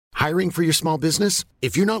Hiring for your small business?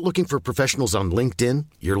 If you're not looking for professionals on LinkedIn,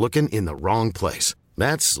 you're looking in the wrong place.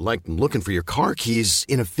 That's like looking for your car keys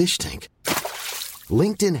in a fish tank.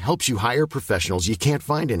 LinkedIn helps you hire professionals you can't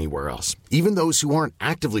find anywhere else, even those who aren't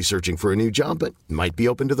actively searching for a new job but might be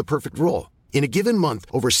open to the perfect role. In a given month,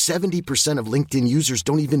 over 70% of LinkedIn users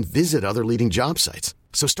don't even visit other leading job sites.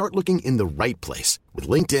 So start looking in the right place. With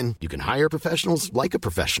LinkedIn, you can hire professionals like a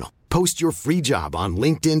professional. Post your free job on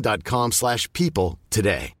linkedin.com/people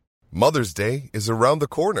today. Mother's Day is around the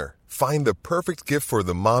corner. Find the perfect gift for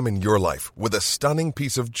the mom in your life with a stunning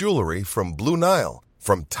piece of jewelry from Blue Nile.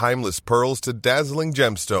 From timeless pearls to dazzling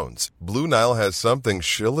gemstones, Blue Nile has something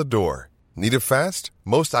she'll adore. Need it fast?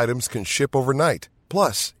 Most items can ship overnight.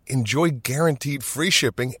 Plus, enjoy guaranteed free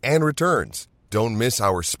shipping and returns. Don't miss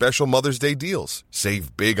our special Mother's Day deals.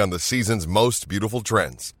 Save big on the season's most beautiful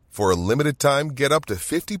trends. For a limited time, get up to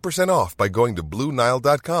 50% off by going to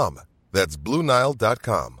BlueNile.com. That's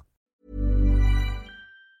BlueNile.com.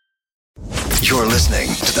 You're listening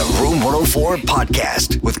to the Room 104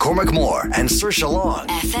 podcast with Cormac Moore and Saoirse Long.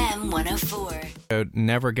 FM 104.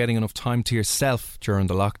 Never getting enough time to yourself during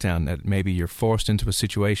the lockdown. That maybe you're forced into a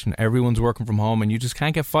situation, everyone's working from home and you just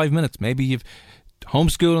can't get 5 minutes. Maybe you've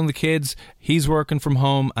homeschooling the kids, he's working from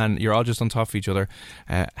home and you're all just on top of each other.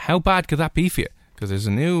 How bad could that be for you? Because there's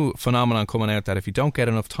a new phenomenon coming out that if you don't get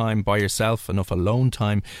enough time by yourself, enough alone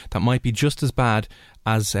time, that might be just as bad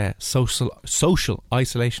as social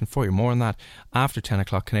isolation for you. More on that after 10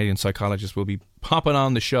 o'clock. Canadian psychologist will be popping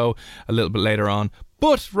on the show a little bit later on.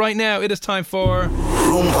 But right now it is time for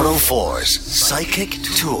Room 104's Psychic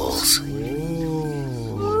Tools.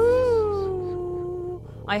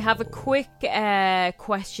 I have a quick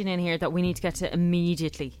question in here that we need to get to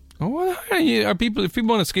immediately. Oh, well, are people? If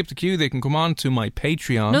people want to skip the queue, they can come on to my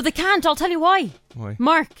Patreon. No, they can't. I'll tell you why. Why?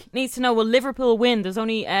 Mark needs to know, will Liverpool win? There's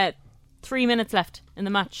only 3 minutes left in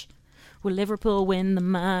the match. Will Liverpool win the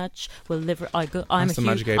match? Will Liverpool? That's the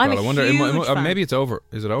Magic 8 Ball. I wonder. Maybe it's over.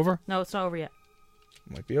 Is it over? No, it's not over yet.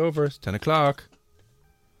 It might be over. It's 10 o'clock.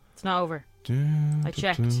 It's not over. I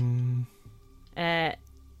checked.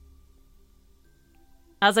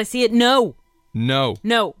 As I see it, no. No.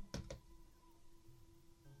 No.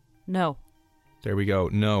 No. There we go.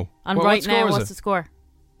 No. And right now, what's the score?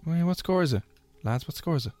 Wait, what score is it? Lads, what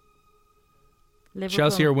score is it? Liverpool.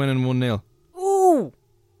 Chelsea are winning 1-0. Ooh.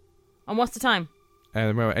 And what's the time?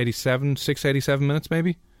 87 minutes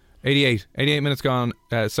maybe? 88 minutes gone.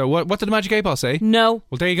 So what did the Magic 8 Ball say? No.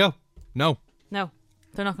 Well, there you go. No. No.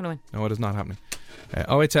 They're not going to win. No, it is not happening.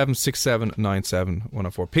 087 67 97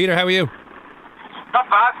 104. Peter, how are you? Not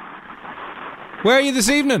bad. Where are you this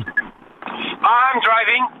evening? I'm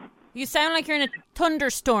driving. You sound like you're in a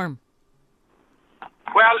thunderstorm.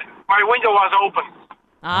 Well, my window was open.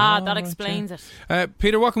 That explains it.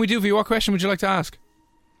 Peter, what can we do for you? What question would you like to ask?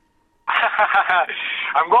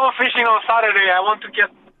 I'm going fishing on Saturday. I want to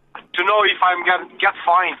get to know if I'm get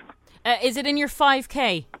fined. Is it in your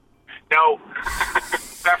 5K? No.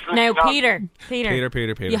 Definitely now, not. Peter.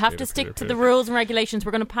 You have to stick to the rules and regulations.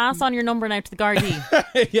 We're going to pass on your number now to the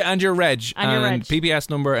Gardaí. Yeah, and your reg. And your reg. PBS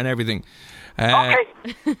number and everything. Okay.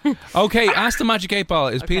 Okay, ask the Magic 8 Ball.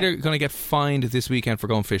 Is Peter going to get fined this weekend for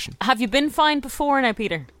going fishing? Have you been fined before now,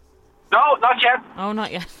 Peter? No, not yet. Oh,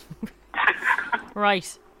 not yet.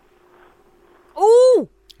 Right. Ooh!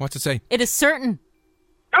 What's it say? It is certain.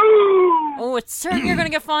 Ooh. Oh, it's certain you're going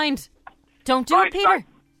to get fined. Don't do it, Peter. Right.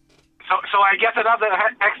 So I get another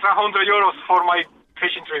extra €100 for my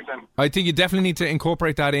fishing trip then. I think you definitely need to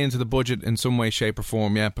incorporate that into the budget in some way, shape or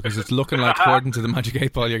form, yeah, because it's looking like, according to the Magic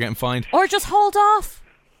 8 Ball, you're getting fined. Or just hold off.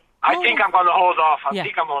 I think I'm going to hold off. I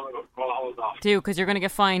think I'm going to hold off. Do, because you're going to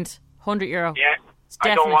get fined €100. Yeah.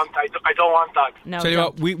 I don't want that. No, tell you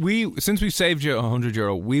what, we since we've saved you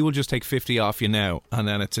 €100, we will just take 50 off you now, and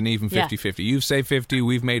then it's an even 50-50. You've saved 50,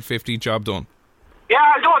 we've made 50, job done. Yeah,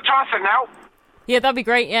 I'll do a transfer now. Yeah, that'd be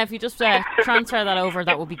great. Yeah, if you just transfer that over,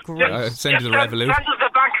 that would be great. Send you the Revolut. Send us the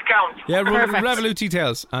bank account. Yeah, Revolut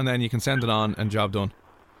details, and then you can send it on, and job done.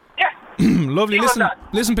 Yeah. Lovely.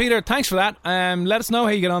 Listen, Peter, thanks for that. Let us know how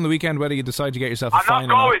you get on the weekend, whether you decide to get yourself a fine or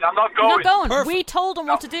not. I'm not going. Perfect. We told him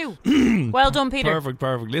what to do. Well done, Peter.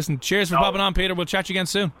 Perfect. Listen, cheers for popping on, Peter. We'll chat to you again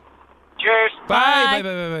soon. Cheers.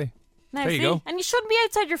 Bye. Now, there you go. And you shouldn't be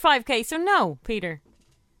outside your 5K, so no, Peter.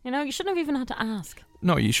 You know, you shouldn't have even had to ask.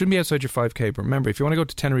 No, you shouldn't be outside your 5K, but remember, if you want to go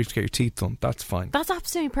to Tenerife to get your teeth done, that's fine. That's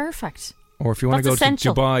absolutely perfect. Or if you want to go to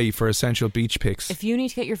Dubai for essential beach pics. If you need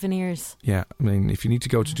to get your veneers. Yeah, I mean, if you need to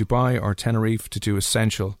go to Dubai or Tenerife to do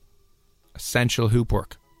essential hoop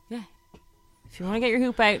work. Yeah. If you want to get your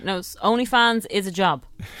hoop out, no, OnlyFans is a job.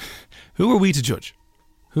 Who are we to judge?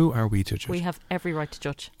 Who are we to judge? We have every right to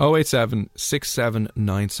judge. 087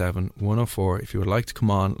 6797 104. If you would like to come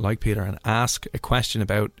on, like Peter, and ask a question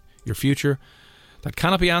about your future that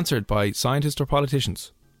cannot be answered by scientists or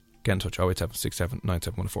politicians, get in touch. 087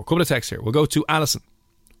 6797 104. Couple of texts here. We'll go to Alison.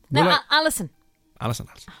 Now, Alison. Alison.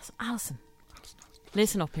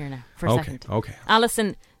 Listen up here now for a second. Okay.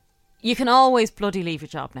 Alison, you can always bloody leave your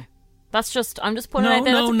job now. That's just, I'm just putting it out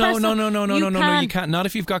there. No, No, you can't. Not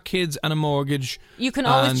if you've got kids and a mortgage. You can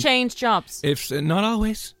always change jobs. Not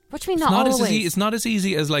always. What do you mean not always? It's not as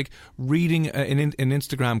easy as like reading an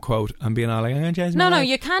Instagram quote and being all like, no,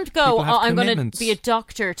 you can't go, I'm going to be a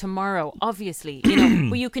doctor tomorrow, obviously. You know,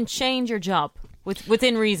 but you can change your job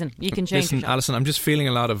within reason. You can change your job. Alison, I'm just feeling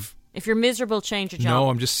a lot of... If you're miserable, change your job. No,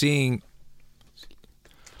 I'm just seeing...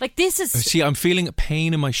 Like this is... See, I'm feeling a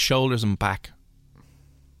pain in my shoulders and back.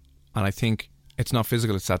 And I think it's not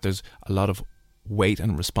physical, it's that there's a lot of weight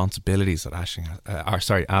and responsibilities that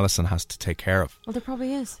Alison has to take care of. Well, there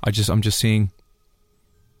probably is. I'm just seeing,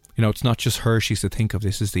 you know, it's not just her she's to think of.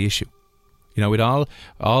 This is the issue. You know, we'd all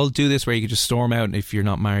do this where you could just storm out, and if you're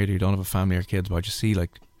not married or you don't have a family or kids, but I just see,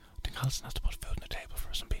 like, I think Alison has to put food on the table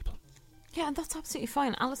for some people. Yeah, and that's absolutely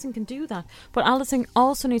fine. Alison can do that. But Alison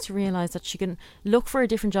also needs to realise that she can look for a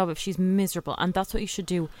different job if she's miserable, and that's what you should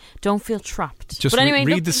do. Don't feel trapped. Just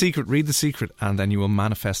read The Secret, and then you will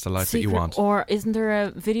manifest the life that you want. Or isn't there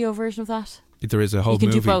a video version of that? There is a whole movie.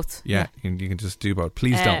 You can do both. Yeah. You can just do both.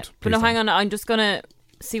 Please don't. But no, hang on. I'm just going to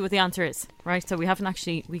see what the answer is, right? So we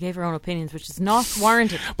gave our own opinions, which is not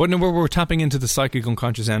warranted. But no, we're tapping into the psychic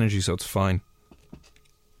unconscious energy, so it's fine.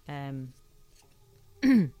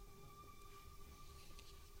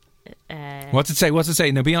 What's it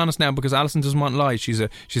say? Now be honest now, because Alison doesn't want lies. She's a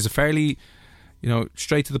fairly, you know,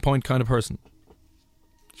 straight to the point kind of person.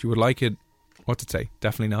 She would like it. What's it say?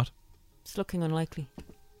 Definitely not. It's looking unlikely.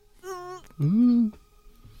 Listen,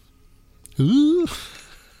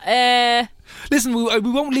 we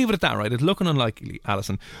won't leave it at that, right? It's looking unlikely,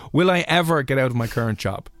 Alison. Will I ever get out of my current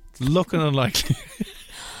job? It's looking unlikely.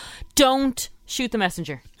 Don't shoot the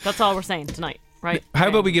messenger. That's all we're saying tonight, right? How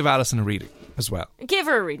about we give Alison a reading as well? Give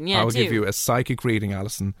her a reading, yeah. I will give you a psychic reading,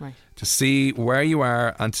 Alison, right, to see where you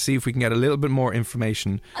are and to see if we can get a little bit more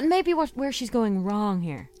information. And maybe where she's going wrong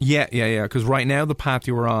here. Yeah. Because right now, the path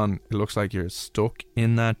you were on, it looks like you're stuck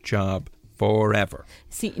in that job forever.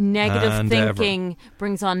 See, negative thinking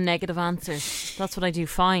brings on negative answers. That's what I do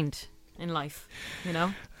find in life, you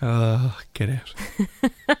know? Get out.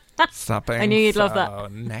 Stop being I knew you'd love so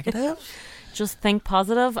that. negative. Just think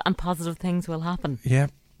positive and positive things will happen. Yeah.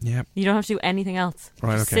 You don't have to do anything else.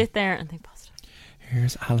 Right, Just okay. sit there and think positive.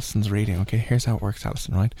 Here's Alison's reading, okay? Here's how it works,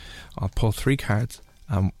 Alison, right? I'll pull 3 cards.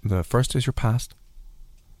 The first is your past,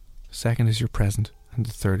 the second is your present, and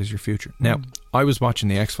the third is your future. Now, I was watching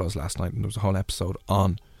the X-Files last night, and there was a whole episode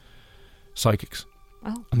on psychics.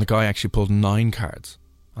 Oh. And the guy actually pulled 9 cards,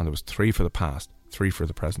 and there was 3 for the past, 3 for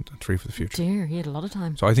the present, and 3 for the future. Dear, he had a lot of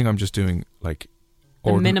time. So I think I'm just doing like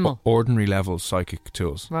minimal, ordinary level psychic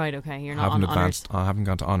tools. Right, okay. You're not on honours. I haven't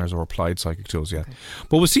gone to honours or applied psychic tools yet. Okay.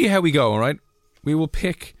 But we'll see how we go, all right? We will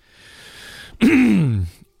pick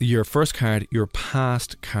your first card, your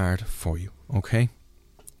past card for you, okay?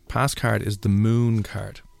 Past card is the Moon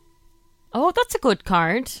card. Oh, that's a good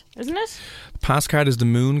card, isn't it? Past card is the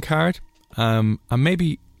Moon card. And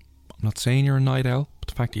maybe, I'm not saying you're a night owl, but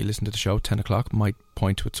the fact that you listen to the show at 10 o'clock might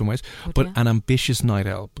point to it some ways. Oh, but an ambitious night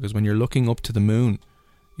owl, because when you're looking up to the moon,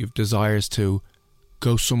 you've desires to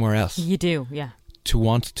go somewhere else. You do, yeah. To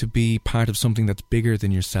want to be part of something that's bigger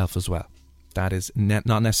than yourself as well. That is not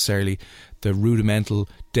necessarily the rudimental,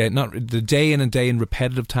 not the day in and day in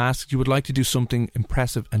repetitive tasks. You would like to do something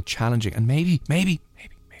impressive and challenging. And maybe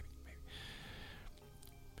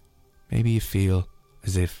you feel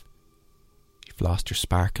as if you've lost your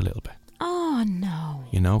spark a little bit. Oh, no.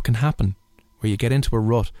 You know, it can happen where you get into a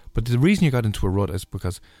rut. But the reason you got into a rut is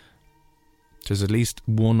because there's at least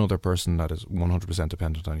one other person that is 100%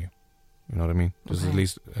 dependent on you. You know what I mean? There's at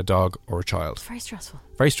least a dog or a child. It's very stressful.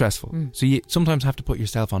 Very stressful. So you sometimes have to put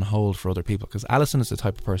yourself on hold for other people, because Alison is the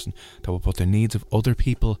type of person that will put the needs of other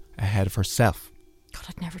people ahead of herself. God,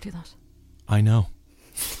 I'd never do that. I know.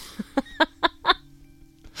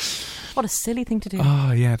 What a silly thing to do.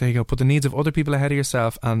 Oh, yeah, there you go. Put the needs of other people ahead of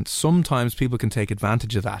yourself, and sometimes people can take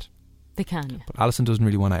advantage of that. They can, yeah. But Alison doesn't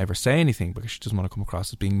really want to ever say anything because she doesn't want to come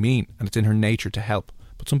across as being mean, and it's in her nature to help.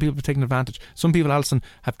 But some people have taken advantage. Some people, Alison,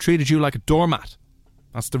 have treated you like a doormat.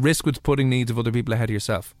 That's the risk with putting needs of other people ahead of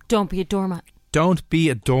yourself. Don't be a doormat. Don't be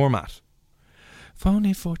a doormat. If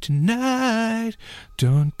only for tonight,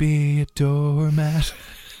 don't be a doormat.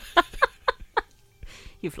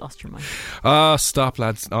 You've lost your mind. Stop,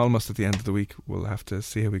 lads. Almost at the end of the week. We'll have to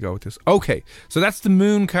see how we go with this. Okay, so that's the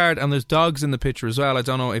moon card, and there's dogs in the picture as well. I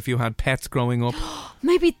don't know if you had pets growing up.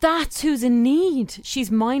 Maybe that's who's in need.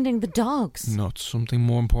 She's minding the dogs. No, it's something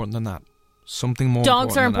more important than that. Something more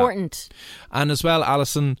Dogs are important. And as well,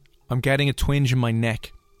 Alison, I'm getting a twinge in my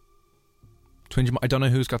neck. I don't know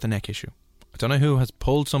who's got the neck issue. I don't know who has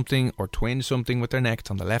pulled something or twinged something with their neck.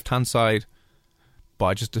 It's on the left-hand side.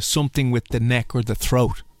 But just there's something with the neck or the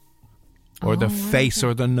throat. Or the face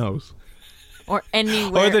or the nose. Or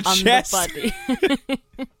anywhere or the on chest. the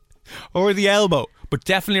body. Or the elbow. But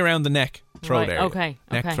definitely around the neck, throat area. Okay.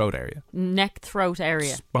 Neck, throat area. Neck, throat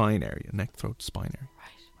area. Spine area. Neck, throat, spine area. Right.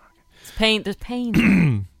 Okay. It's pain. There's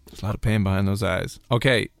pain. There's a lot of pain behind those eyes.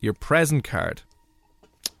 Okay, your present card.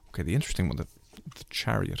 Okay, the interesting one, the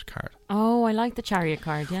chariot card. Oh, I like the chariot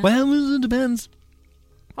card, yeah. Well, it depends.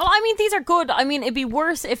 Well, I mean, these are good. I mean, it'd be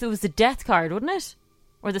worse if it was the death card, wouldn't it?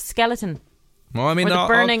 Or the skeleton. Well, I mean, or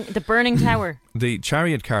the burning tower. The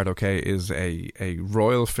chariot card, okay, is a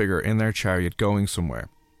royal figure in their chariot going somewhere,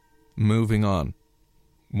 moving on,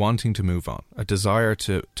 wanting to move on, a desire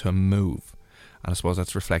to move. And I suppose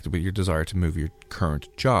that's reflected with your desire to move your current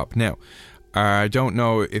job. Now, I don't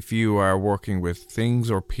know if you are working with things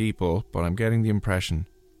or people, but I'm getting the impression.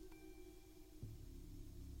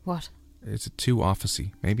 What? It's too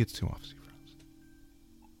officey. Maybe it's too officey for us.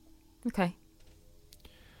 Okay.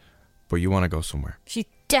 But you want to go somewhere. She's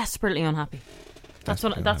desperately unhappy. That's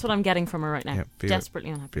what I'm getting from her right now. Yeah, desperately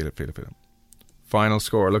unhappy. Feel it. Final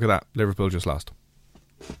score. Look at that. Liverpool just lost.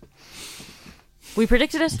 We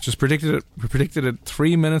predicted it? Just predicted it. We predicted it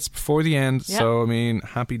 3 minutes before the end. Yep. So, I mean,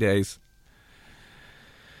 happy days.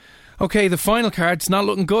 Okay, the final card. It's not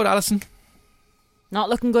looking good, Alison. Not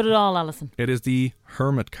looking good at all, Alison. It is the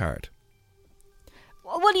Hermit card.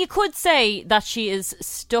 Well, you could say that she is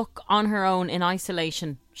stuck on her own in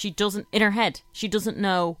isolation. In her head, she doesn't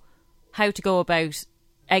know how to go about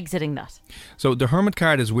exiting that. So the Hermit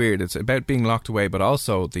card is weird. It's about being locked away, but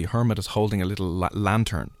also the Hermit is holding a little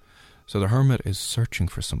lantern. So the Hermit is searching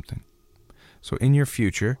for something. So in your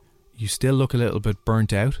future, you still look a little bit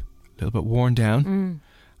burnt out, a little bit worn down,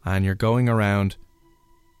 and you're going around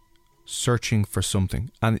searching for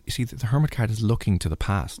something. And you see, the Hermit card is looking to the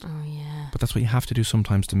past. Oh, yeah. But that's what you have to do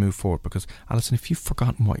sometimes to move forward. Because, Alison, if you've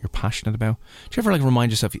forgotten what you're passionate about, do you ever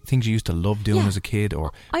remind yourself things you used to love doing as a kid?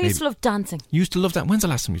 Or I used to love dancing. You used to love that? When's the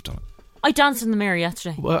last time you've done it? I danced in the mirror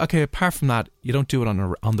yesterday. Well, okay, apart from that, you don't do it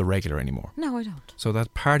on the regular anymore. No, I don't. So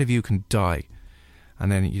that part of you can die.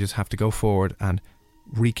 And then you just have to go forward and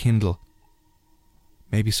rekindle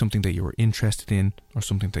maybe something that you were interested in or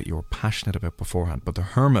something that you were passionate about beforehand. But the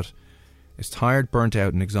Hermit is tired, burnt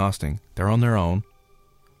out and exhausting. They're on their own,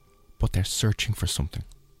 but they're searching for something,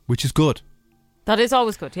 which is good. That is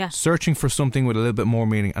always good, yeah. Searching for something with a little bit more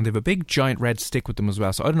meaning. And they have a big giant red stick with them as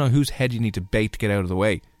well. So I don't know whose head you need to bait to get out of the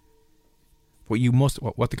way. But you must,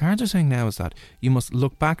 what the cards are saying now is that you must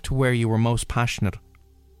look back to where you were most passionate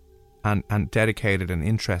and dedicated and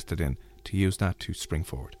interested in, to use that to spring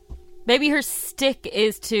forward. Maybe her stick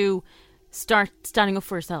is to start standing up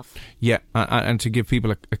for herself. Yeah, and to give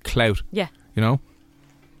people a clout. Yeah. You know?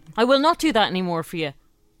 I will not do that anymore for you.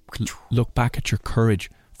 Look back at your courage.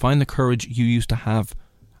 Find the courage you used to have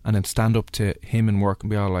and then stand up to him in work and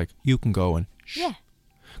be all like, you can go and shh. Yeah.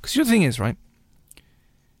 Because the other thing is, right,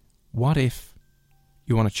 what if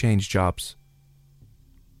you want to change jobs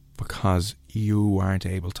because you aren't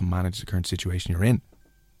able to manage the current situation you're in?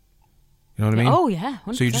 You know what I mean? Oh, yeah.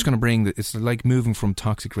 100%. So you're just going to bring it's like moving from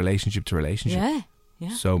toxic relationship to relationship. Yeah,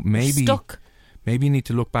 yeah. So maybe you need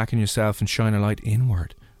to look back on yourself and shine a light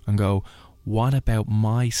inward and go, what about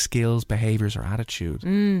my skills, behaviours or attitude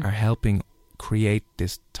are helping create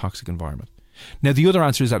this toxic environment? Now the other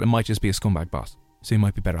answer is that it might just be a scumbag boss. So you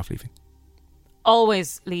might be better off leaving.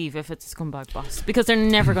 Always leave if it's a scumbag boss, because they're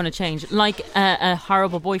never going to change. Like a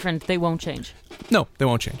horrible boyfriend, they won't change. No, they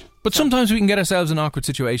won't change. But sometimes we can get ourselves in awkward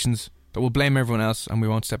situations that we'll blame everyone else and we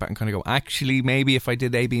won't step back and kind of go, actually, maybe if I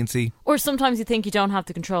did A, B and C. Or sometimes you think you don't have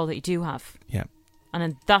the control that you do have. Yeah. And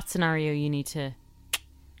in that scenario, you need to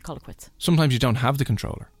call it quits. Sometimes you don't have the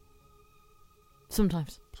controller.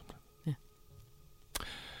 Sometimes. Yeah.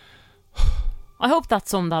 I hope that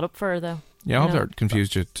summed that up for her, though. Yeah, I hope that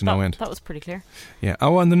confused you to no end. That was pretty clear. Yeah.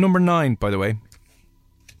 Oh, and the number 9, by the way.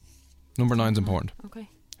 Number 9's important. Okay.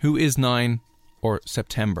 Who is 9 or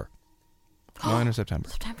September? 9 or September?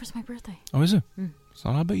 September's my birthday. Oh, is it? It's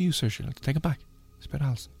not about you, Saoirse. Let's take it back. It's about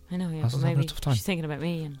Alison. I know, yeah. Alison's But having maybe a tough time. she's thinking about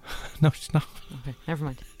me. And No, she's not. okay, never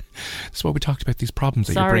mind. That's what we talked about, these problems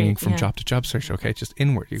that you're Sorry, bringing from yeah. job to job search, okay? Just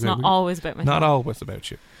inward. It's not always about myself. Not always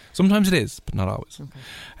about you. Sometimes it is, but not always.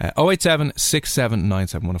 Okay. 087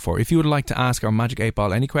 6797 104. If you would like to ask our Magic 8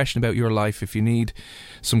 Ball any question about your life, if you need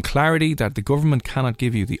some clarity that the government cannot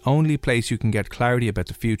give you, the only place you can get clarity about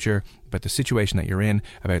the future, about the situation that you're in,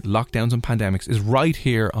 about lockdowns and pandemics, is right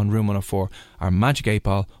here on Room 104. Our Magic 8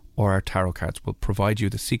 Ball or our tarot cards will provide you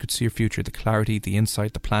the secrets to your future, the clarity, the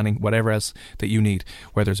insight, the planning, whatever else that you need,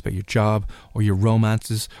 whether it's about your job or your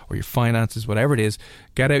romances or your finances, whatever it is.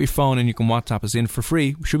 Get out your phone and you can WhatsApp us in for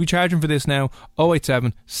free. We should be charging for this now.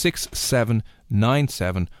 087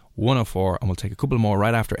 6797 104, and we'll take a couple more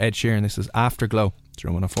right after Ed Sheeran. This is Afterglow. It's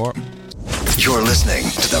Room 104. You're listening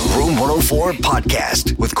to the Room 104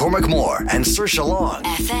 podcast with Cormac Moore and Saoirse Long.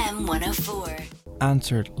 FM 104.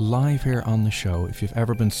 Answered live here on the show. If you've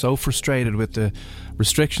ever been so frustrated with the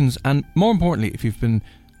restrictions, and more importantly, if you've been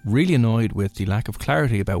really annoyed with the lack of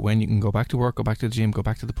clarity about when you can go back to work, go back to the gym, go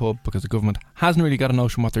back to the pub, because the government hasn't really got a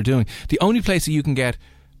notion what they're doing, the only place that you can get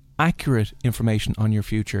accurate information on your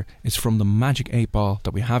future is from the Magic 8 Ball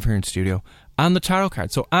that we have here in studio and the tarot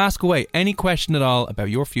card. So ask away any question at all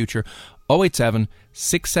about your future. 087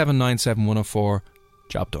 6797 104.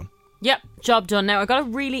 Job done. Yep, job done. Now, I got a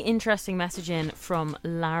really interesting message in from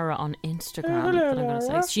Lara on Instagram that I'm going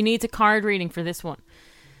to say. She needs a card reading for this one.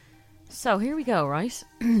 So, here we go, right?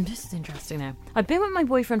 This is interesting now. I've been with my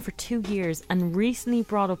boyfriend for 2 years and recently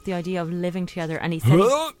brought up the idea of living together, and he said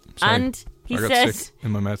he says in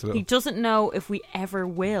my mouth he doesn't know if we ever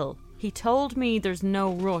will. He told me there's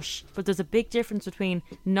no rush, but there's a big difference between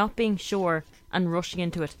not being sure and rushing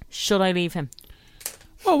into it. Should I leave him?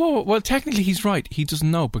 Whoa. Well, technically he's right. He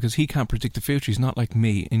doesn't know because he can't predict the future. He's not like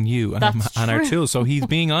me and you and our tools. So he's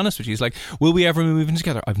being honest with you. He's like, will we ever move in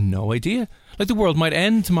together? I've no idea. Like, the world might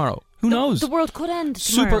end tomorrow. Who knows? The world could end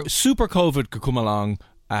tomorrow. Super COVID could come along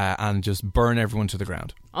and just burn everyone to the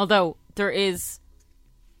ground. Although there is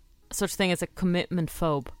such thing as a commitment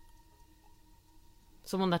phobe.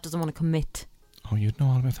 Someone that doesn't want to commit. Oh, you'd know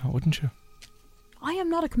all about that, wouldn't you? I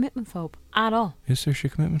am not a commitment phobe at all. Is there a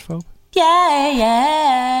commitment phobe?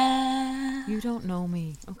 Yeah. You don't know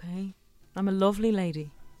me, okay? I'm a lovely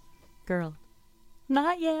lady. Girl.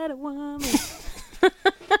 Not yet a woman.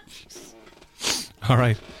 All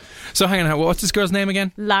right. So hang on, what's this girl's name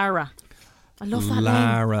again? Lara. I love that name.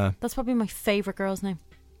 Lara. That's probably my favourite girl's name.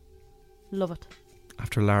 Love it.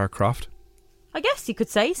 After Lara Croft? I guess you could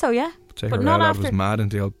say so, yeah. Take but her not out, after. was mad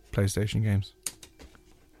into the old PlayStation games.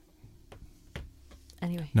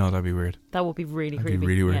 Anyway. No, that'd be weird. That would be really creepy. That'd be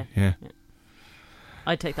really weird, yeah.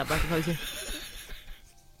 I'd take that back if I was you.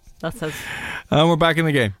 That says And we're back in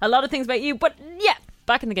the game. a lot of things about you, but yeah,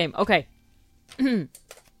 back in the game. Okay.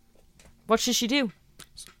 What should she do?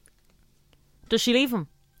 Does she leave him?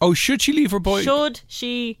 Oh, should she leave her boy? Should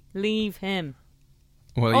she leave him?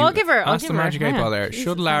 Well, I'll give her. Ask the Magic 8 Ball there.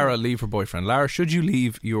 Should Lara leave her boyfriend? Lara, should you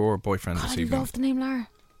leave your boyfriend this I evening? love the name Lara.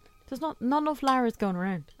 There's not enough Laras going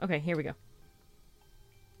around. Okay, here we go.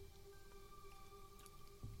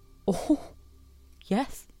 Oh,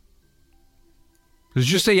 yes. Did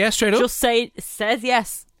you just say yes straight up? Just say it says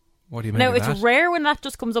yes. What do you mean? Now, by it's that? rare when that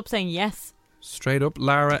just comes up saying yes. Straight up,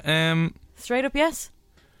 Lara. Straight up yes.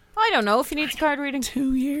 I don't know if you need a card reading.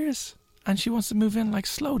 2 years, and she wants to move in. Like,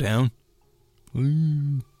 slow down.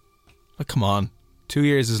 Ooh. Like, come on. 2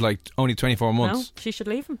 years is like only 24 months. No, she should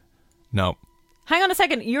leave him. No. Hang on a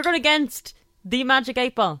second. You're going against the Magic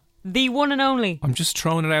 8 Ball. The one and only. I'm just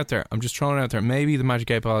throwing it out there. Maybe the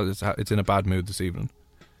Magic 8 Ball it's in a bad mood this evening.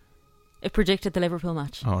 It predicted the Liverpool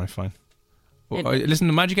match. All right, fine. Well, listen,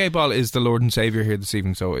 the Magic 8 Ball is the Lord and Saviour here this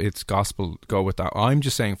evening, so it's gospel. Go with that. I'm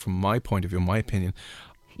just saying, from my point of view, my opinion.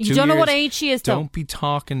 You don't know what age she is, though. Don't be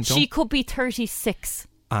talking. She could be 36.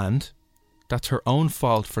 And that's her own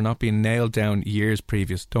fault for not being nailed down years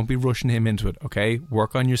previous. Don't be rushing him into it, okay?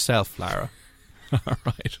 Work on yourself, Lara. All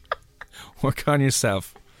right. Work on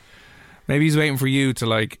yourself. Maybe he's waiting for you to,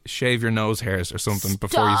 like, shave your nose hairs or something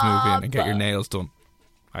before he's moved in and get your nails done.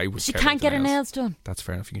 She can't get her nails done. That's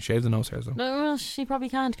fair enough. You can shave the nose hairs though. No, well, she probably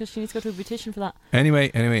can't because she needs to go to a beautician for that. Anyway.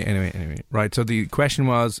 Right, so the question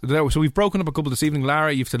was, so we've broken up a couple this evening.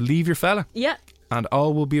 Lara, you have to leave your fella. Yeah. And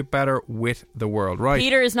all will be better with the world, right?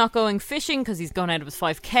 Peter is not going fishing because he's gone out of his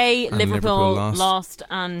 5k. And Liverpool lost,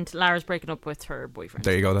 and Lara's breaking up with her boyfriend.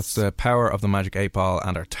 There you go. That's the power of the Magic 8 Ball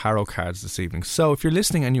and our tarot cards this evening. So if you're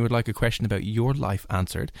listening and you would like a question about your life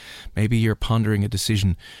answered, maybe you're pondering a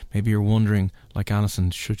decision, maybe you're wondering, like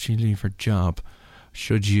Alison, should she leave her job?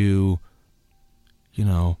 Should you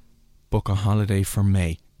book a holiday for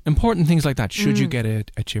May? Important things like that. Should you get a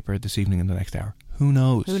chipper this evening in the next hour? Who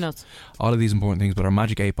knows? Who knows? All of these important things, but our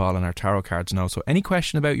Magic 8 Ball and our tarot cards know. So any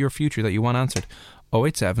question about your future that you want answered,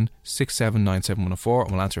 087 6797104,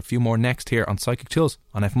 and we'll answer a few more next here on Psychic Tools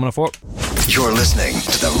on FM 104. You're listening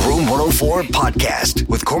to the Room 104 podcast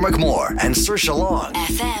with Cormac Moore and Saoirse Long.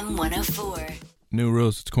 FM 104. New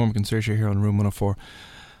rules. It's Cormac and Saoirse here on Room 104.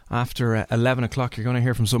 After 11 o'clock, you're going to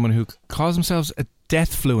hear from someone who calls themselves a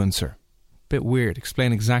deathfluencer. Bit weird.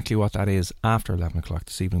 Explain exactly what that is after 11 o'clock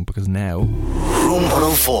this evening, because now... Room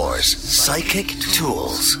 104's Psychic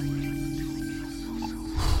Tools.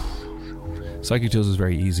 Psychic Tools is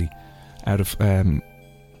very easy. Out of,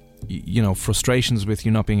 frustrations with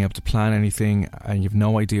you not being able to plan anything, and you've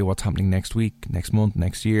no idea what's happening next week, next month,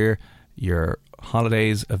 next year. Your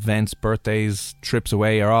holidays, events, birthdays, trips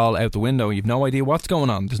away are all out the window. You've no idea what's going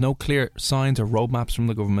on. There's no clear signs or roadmaps from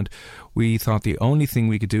the government. We thought the only thing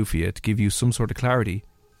we could do for you to give you some sort of clarity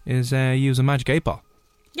is use a Magic 8 Ball.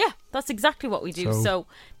 Yeah, that's exactly what we do. So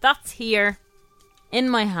that's here in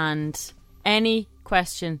my hand. Any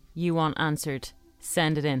question you want answered,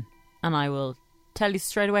 send it in and I will tell you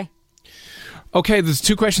straight away. Okay, there's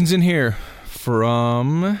 2 questions in here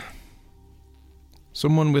from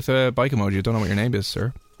someone with a bike emoji. I don't know what your name is,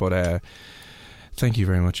 sir, but thank you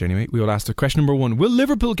very much anyway. We will ask the question number 1. Will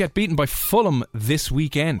Liverpool get beaten by Fulham this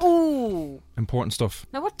weekend? Ooh. Important stuff.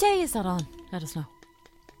 Now, what day is that on? Let us know.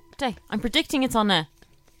 What day? I'm predicting it's on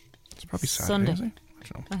it's probably Sunday. Saturday, I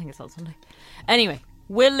don't know. I think it's on Sunday. Anyway,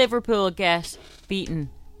 will Liverpool get beaten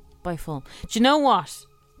by Fulham? Do you know what?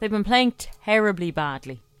 They've been playing terribly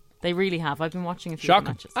badly. They really have. I've been watching a few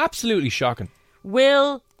matches. Absolutely shocking.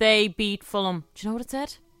 Will they beat Fulham? Do you know what it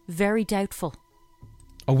said? Very doubtful.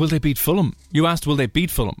 Oh, will they beat Fulham? You asked, will they beat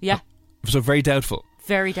Fulham? Yeah. So very doubtful.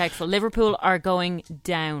 Very doubtful. Liverpool are going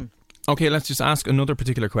down. Okay, let's just ask another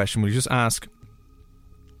particular question. We'll just ask,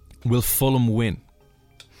 will Fulham win?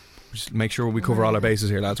 Just make sure we cover all our bases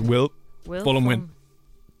here, lads. Will Fulham win?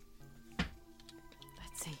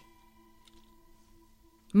 Let's see.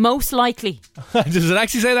 Most likely. Does it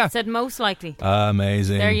actually say that? It said most likely.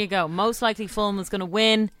 Amazing. There you go. Most likely Fulham is going to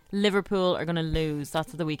win. Liverpool are going to lose.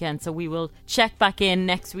 That's the weekend. So we will check back in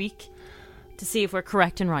next week to see if we're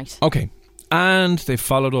correct and right. Okay. And they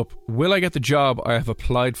followed up. Will I get the job I have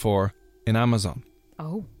applied for in Amazon?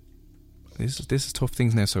 Oh. This is tough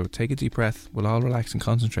things now, so take a deep breath. We'll all relax and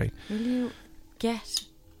concentrate. Will you get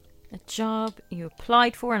a job you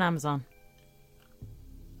applied for in Amazon?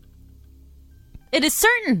 It is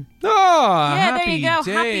certain. Oh, yeah, happy there you go.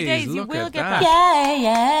 Days. Happy days. You Look will at get that.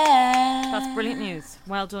 that. That's brilliant news.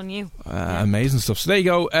 Well done, you. Amazing stuff. So there you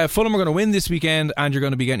go. Fulham are going to win this weekend, and you're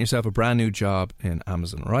going to be getting yourself a brand new job in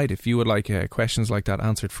Amazon. Right? If you would like questions like that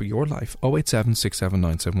answered for your life, 087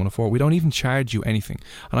 679 7104. We don't even charge you anything,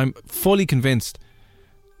 and I'm fully convinced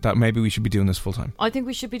that maybe we should be doing this full time. I think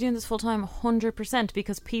we should be doing this full time 100%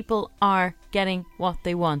 because people are getting what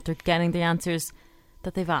they want. They're getting the answers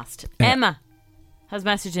that they've asked. Yeah. Emma has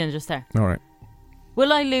messaged in just there. All right.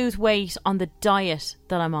 Will I lose weight on the diet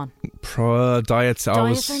that I'm on? Diets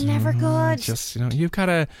always... Diets are never good. Just, you've got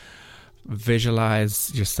to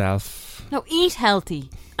visualise yourself. No, eat healthy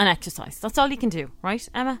and exercise. That's all you can do, right,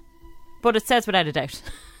 Emma? But it says without a doubt.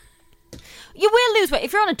 You will lose weight.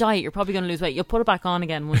 If you're on a diet, you're probably going to lose weight. You'll put it back on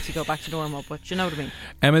again once you go back to normal, but you know what I mean.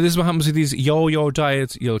 Emma, this is what happens with these yo-yo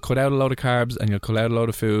diets. You'll cut out a load of carbs and you'll cut out a load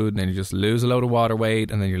of food, and then you just lose a load of water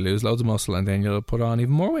weight, and then you lose loads of muscle, and then you'll put on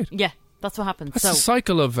even more weight. Yeah, that's what happens. That's a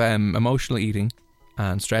cycle of emotional eating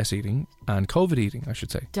and stress eating and COVID eating, I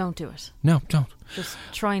should say. Don't do it. No, don't. Just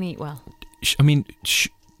try and eat well.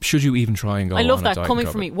 Should you even try and go on a diet? I love that coming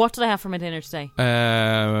from me. What did I have for my dinner today?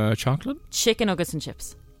 Chocolate? Chicken nuggets and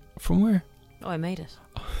chips. From where? Oh, I made it.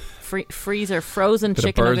 Freezer frozen Bit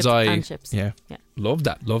chicken of bird's nuggets eye. and chips. Yeah. Love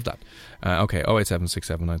that. Okay, 087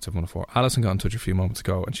 679 7104. Alison got in touch a few moments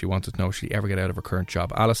ago and she wanted to know if she'd ever get out of her current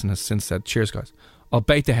job. Alison has since said, cheers guys, I'll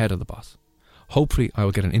bait the head of the boss. Hopefully I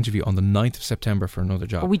will get an interview on the 9th of September for another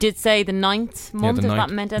job. Well, we did say the 9th month, the if 9th, that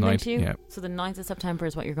meant anything 9th, to you. yeah. So the 9th of September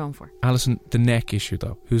is what you're going for. Alison, the neck issue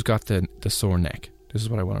though. Who's got the sore neck? This is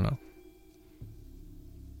what I want to know.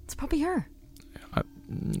 It's probably her.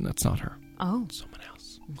 That's not her. Oh. Someone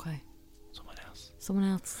else. Okay. Someone else. Someone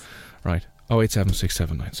else. Right. 087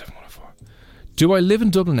 679 7104. Do I live in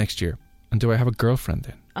Dublin next year? And do I have a girlfriend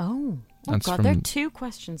then? Oh. Oh That's God, there are 2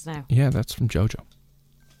 questions now. Yeah, that's from Jojo.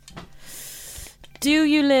 Do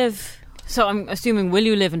you live... So I'm assuming, will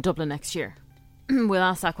you live in Dublin next year? We'll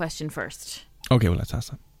ask that question first. Okay, well, let's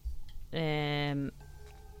ask that.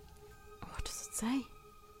 What does it say?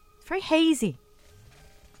 It's very hazy.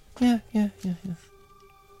 Yeah.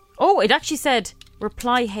 Oh, it actually said,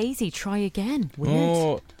 reply hazy, try again. Weird.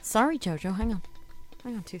 Oh. Sorry, Jojo, hang on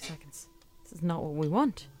 2 seconds. This is not what we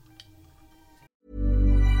want.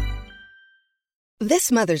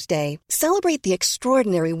 This Mother's Day, celebrate the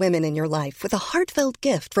extraordinary women in your life with a heartfelt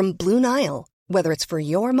gift from Blue Nile. Whether it's for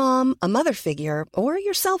your mom, a mother figure, or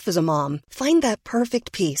yourself as a mom, find that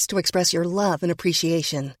perfect piece to express your love and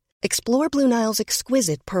appreciation. Explore Blue Nile's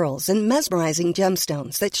exquisite pearls and mesmerizing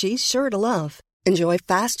gemstones that she's sure to love. Enjoy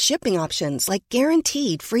fast shipping options like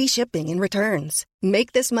guaranteed free shipping and returns.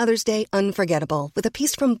 Make this Mother's Day unforgettable with a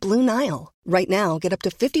piece from Blue Nile. Right now, get up to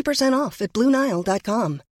 50% off at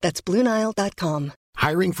BlueNile.com. That's BlueNile.com.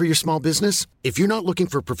 Hiring for your small business? If you're not looking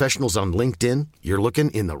for professionals on LinkedIn, you're looking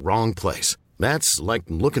in the wrong place. That's like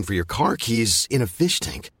looking for your car keys in a fish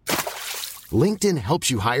tank. LinkedIn helps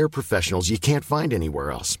you hire professionals you can't find anywhere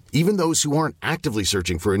else, even those who aren't actively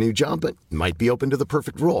searching for a new job but might be open to the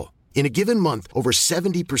perfect role. In a given month, over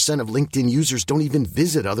 70% of LinkedIn users don't even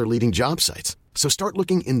visit other leading job sites. So start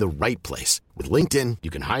looking in the right place. With LinkedIn, you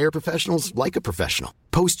can hire professionals like a professional.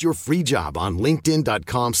 Post your free job on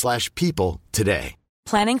linkedin.com/people today.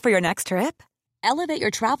 Planning for your next trip? Elevate your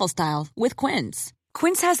travel style with Quince.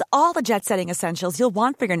 Quince has all the jet-setting essentials you'll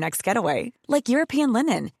want for your next getaway, like European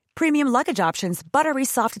linen, premium luggage options, buttery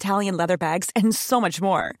soft Italian leather bags, and so much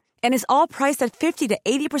more. And is all priced at 50 to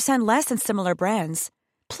 80% less than similar brands.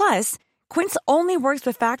 Plus, Quince only works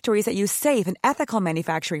with factories that use safe and ethical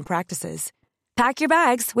manufacturing practices. Pack your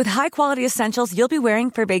bags with high-quality essentials you'll be wearing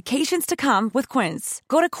for vacations to come with Quince.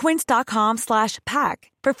 Go to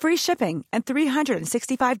quince.com/pack for free shipping and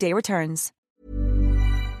 365-day returns.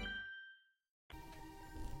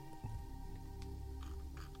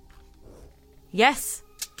 Yes.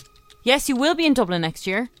 Yes, you will be in Dublin next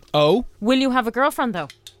year. Oh? Will you have a girlfriend, though?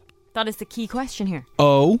 That is the key question here.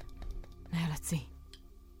 Oh? Now, let's see.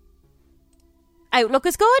 Outlook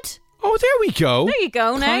is good. Oh, there we go. There you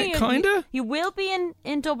go. Now Kinda. You will be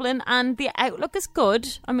in Dublin, and the outlook is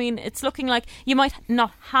good. I mean, it's looking like you might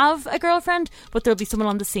not have a girlfriend, but there'll be someone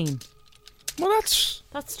on the scene. Well, that's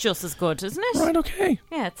just as good, isn't it? right. Okay.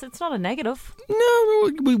 Yeah, it's not a negative. No,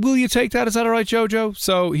 will you take that? Is that all right, Jojo?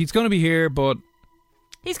 So he's going to be here, but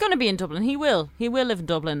He's going to be in Dublin. He will live in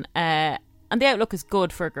Dublin. And the outlook is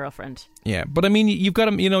good for a girlfriend. yeah. But I mean, you've got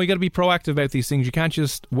to, you got to be proactive about these things. You can't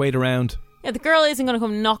just wait around. Yeah, the girl isn't going to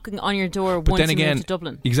come knocking on your door But once then you again, move to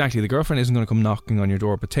Dublin. exactly, the girlfriend isn't going to come knocking on your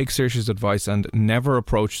door. But take Saoirse's advice and never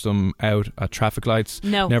approach them out at traffic lights.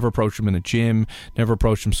 No. Never approach them in a gym. Never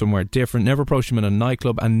approach them somewhere different. Never approach them in a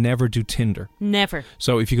nightclub, and never do Tinder. Never.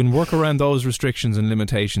 So if you can work around those restrictions and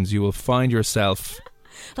limitations, you will find yourself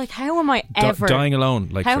Like, how am I ever dying alone.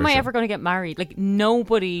 Like, how am I Saoirse. ever going to get married? Like,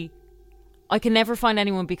 nobody. I can never find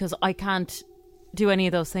anyone because I can't do any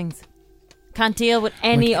of those things. Can't deal with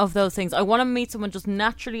any of those things. I want to meet someone just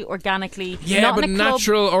naturally, organically. Yeah, not but in a club.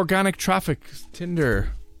 natural, organic traffic.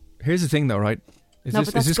 Tinder. Here's the thing, though, right? Is No, this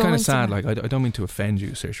but that's kind going of sad? somewhere. Like, I don't mean to offend you,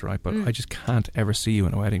 Saoirse, right? But I just can't ever see you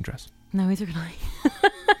in a wedding dress. No, either can I.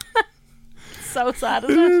 So sad,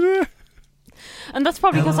 isn't it? And that's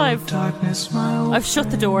probably because I've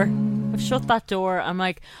shut the door. I've shut that door. I'm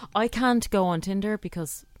like, I can't go on Tinder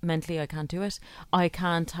because mentally I can't do it. I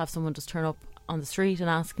can't have someone just turn up on the street and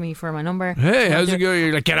ask me for my number. Hey, Can't how's do it going?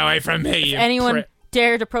 You're like, get away from me. If you anyone prick.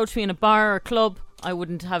 dared approach me in a bar or club, I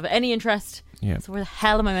wouldn't have any interest. Yeah. So where the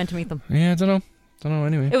hell am I meant to meet them? Yeah, I don't know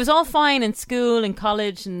anyway. It was all fine in school and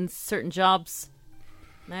college and certain jobs.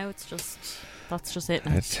 Now it's just... That's just it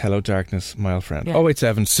now. It's Hello Darkness, my old friend. Yeah.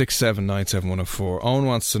 087 679 104. Owen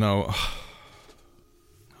wants to know.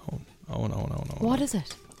 Oh, no. What is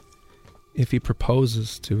it? If he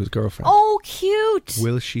proposes to his girlfriend, Oh, cute!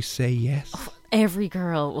 will she say yes? Every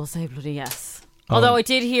girl will say bloody yes. Oh. Although I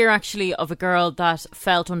did hear actually of a girl that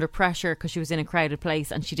felt under pressure because she was in a crowded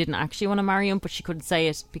place and she didn't actually want to marry him, but she couldn't say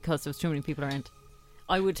it because there was too many people around.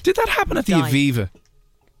 I would. Did that happen at the die. Aviva?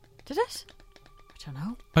 Did it? I don't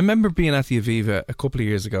know. I remember being at the Aviva a couple of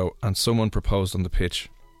years ago and someone proposed on the pitch.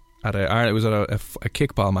 It was at a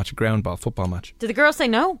kickball match, a ground ball football match. Did the girl say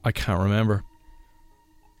no? I can't remember.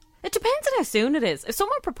 It depends on how soon it is. If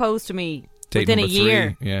someone proposed to me Date within a number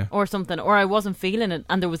year 3, yeah. or something, or I wasn't feeling it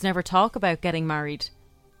and there was never talk about getting married,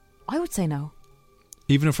 I would say no.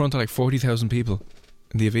 Even in front of like 40,000 people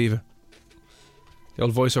in the Aviva. The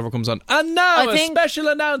old voiceover comes on. And now a special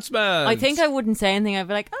announcement. I think I wouldn't say anything. I'd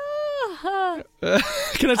be like,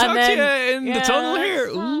 Can I talk to you in the tunnel here?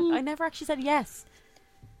 Ooh. I never actually said yes.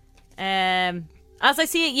 As I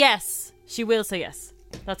see it, yes. She will say yes.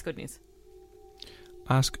 That's good news.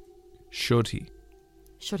 Ask, should he?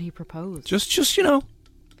 Should he propose? Just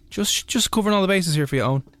covering all the bases here for you,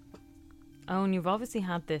 Owen. Owen, you've obviously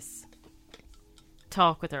had this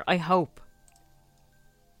talk with her. I hope.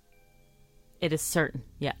 It is certain.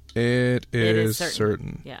 Yeah. It is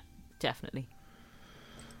certain. Yeah. definitely.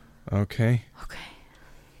 Okay.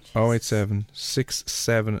 087 Jeez.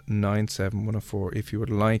 6797 104 if you would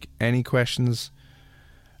like any questions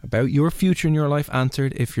about your future in your life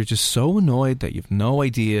answered. If you're just so annoyed that you've no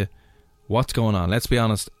idea what's going on. Let's be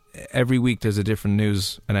honest, every week there's a different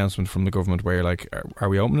news announcement from the government where you're like, are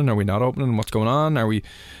we opening? Are we not opening? What's going on? Are we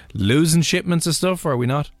losing shipments of stuff or are we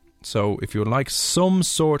not? So if you would like some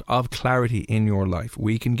sort of clarity in your life,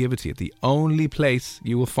 we can give it to you. The only place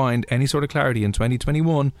you will find any sort of clarity in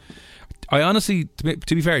 2021. I honestly,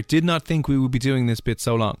 to be fair, did not think we would be doing this bit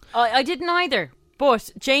so long. I didn't either.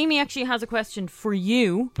 But Jamie actually has a question for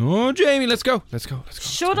you. Oh, Jamie, let's go.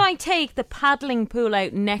 Should I take the paddling pool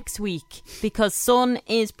out next week because sun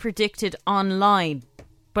is predicted online,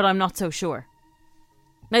 but I'm not so sure?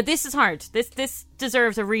 Now, this is hard. This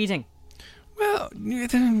deserves a reading. Well,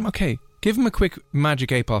 okay. Give him a quick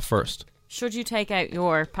magic 8-ball first. Should you take out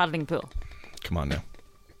your paddling pool? Come on now.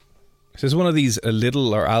 This is one of these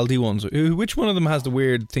Lidl or Aldi ones. Which one of them has the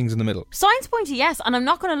weird things in the middle? Science pointy, yes. And I'm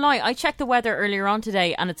not going to lie, I checked the weather earlier on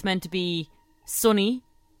today and it's meant to be sunny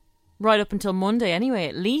right up until Monday anyway,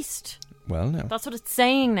 at least. Well, no. That's what it's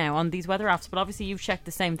saying now on these weather apps, but obviously you've checked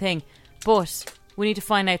the same thing. But we need to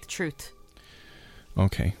find out the truth.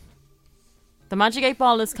 Okay. The magic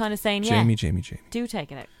 8-ball is kind of saying, Jamie. do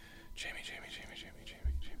take it out. Jamie.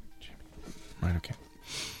 Right, okay.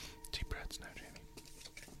 Deep breaths now, Jamie.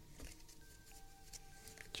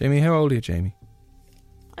 Jamie, how old are you, Jamie?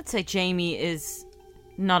 I'd say Jamie is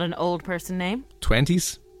not an old person name.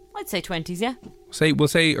 20s? I'd say 20s, yeah. We'll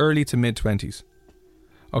say early to mid-20s.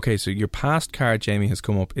 Okay, so your past card, Jamie, has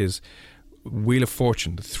come up is Wheel of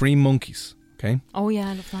Fortune, the 3 monkeys, okay? Oh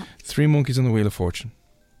yeah, I love that. 3 monkeys on the Wheel of Fortune.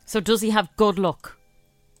 So does he have good luck?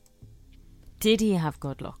 Did he have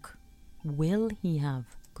good luck? Will he have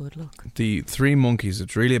good luck? The 3 monkeys,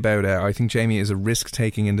 it's really about, I think Jamie is a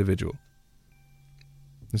risk-taking individual.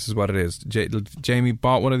 This is what it is. Jamie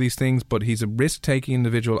bought one of these things, but he's a risk-taking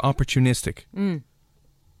individual, opportunistic.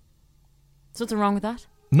 Something wrong with that?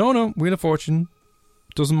 No, Wheel of Fortune.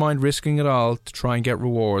 Doesn't mind risking it all to try and get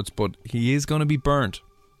rewards, but he is going to be burnt.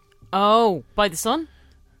 Oh, by the sun?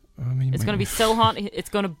 I mean, it's going to be so hot, it's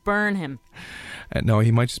going to burn him. No,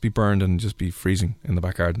 he might just be burned and just be freezing in the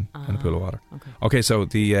back garden in a pool of water. Okay, so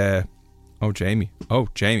the... Jamie.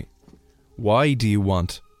 Why do you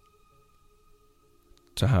want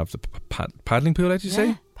to have the paddling pool, as you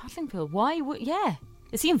say? Paddling pool. Why? Yeah.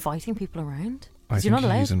 Is he inviting people around? I think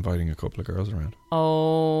he's inviting a couple of girls around.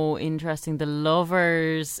 Oh, interesting. The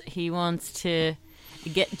lovers. He wants to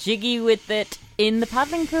get jiggy with it in the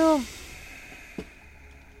paddling pool.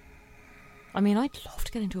 I mean, I'd love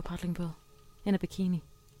to get into a paddling pool in a bikini.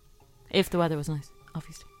 If the weather was nice,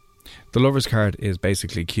 obviously. The lover's card is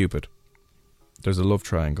basically Cupid. There's a love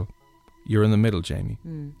triangle. You're in the middle, Jamie.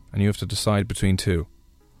 And you have to decide between 2.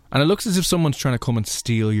 And it looks as if someone's trying to come and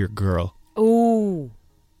steal your girl. Ooh.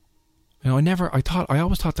 You know, I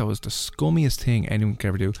always thought that was the scummiest thing anyone could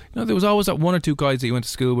ever do. You know, there was always that 1 or 2 guys that you went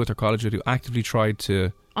to school with or college with who actively tried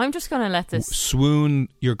to... I'm just going to let this... swoon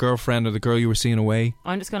your girlfriend or the girl you were seeing away.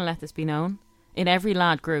 I'm just going to let this be known. In every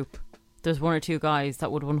lad group, there's 1 or 2 guys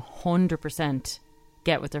that would 100%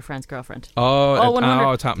 get with their friend's girlfriend.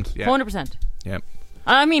 It's happened. Yeah. 100%. Yeah.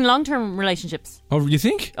 I mean, long-term relationships. Oh, you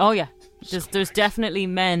think? Oh, yeah. There's definitely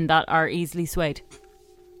men that are easily swayed.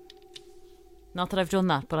 Not that I've done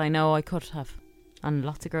that, but I know I could have. And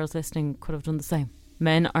lots of girls listening could have done the same.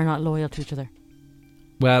 Men are not loyal to each other.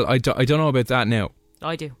 Well, I don't know about that now.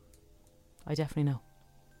 I do. I definitely know.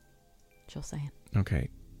 Just saying. Okay.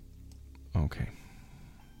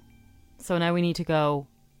 So now we need to go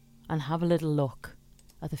and have a little look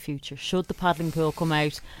at the future. Should the paddling pool come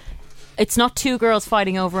out? It's not 2 girls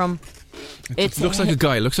fighting over him. It looks like a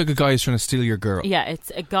guy. It looks like a guy is trying to steal your girl. Yeah, it's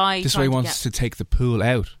a guy. This way he wants to take the pool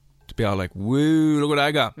out. To be all like, woo, look what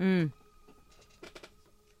I got.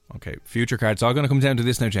 Okay, future cards. It's all going to come down to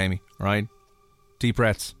this now, Jamie. Right? Deep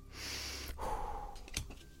breaths.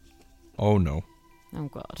 Oh no. Oh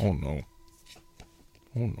God. Oh no.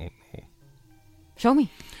 Show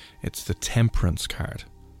me. It's the Temperance card.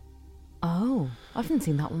 Oh, I haven't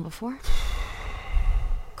seen that one before.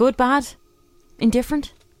 Good, bad,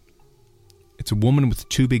 indifferent? It's a woman with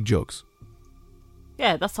 2 big jugs.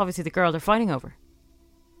 Yeah, that's obviously the girl they're fighting over.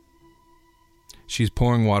 She's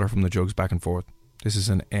pouring water from the jugs back and forth. This is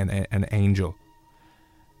an angel.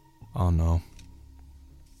 Oh no.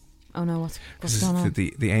 Oh no, what's going on?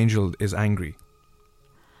 The angel is angry.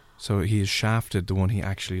 So he has shafted the one he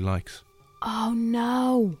actually likes. Oh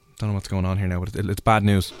no. Don't know what's going on here now, but it's bad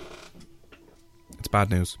news. It's bad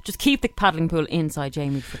news. Just keep the paddling pool inside,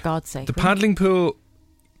 Jamie, for God's sake. The paddling pool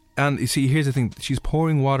And you see, here's the thing. She's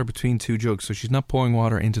pouring water between two jugs. So she's not pouring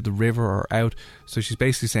water into the river or out. So she's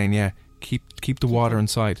basically saying, yeah, keep the water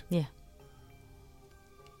inside. Yeah.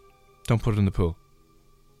 Don't put it in the pool.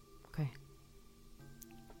 Okay.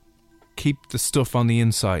 Keep the stuff on the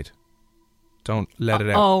inside. Don't let it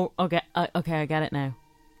out. Oh, okay. Okay, I get it now.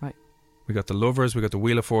 Right. We got the lovers. We got the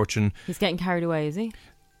Wheel of Fortune. He's getting carried away, is he?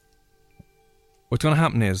 What's going to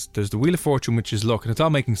happen is there's the Wheel of Fortune, which is luck, and it's all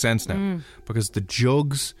making sense now because the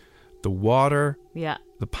jugs, the water,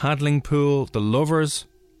 the paddling pool, the lovers.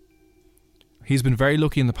 He's been very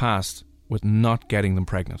lucky in the past with not getting them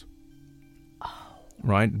pregnant. Oh.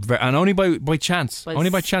 Right? And only by chance. Only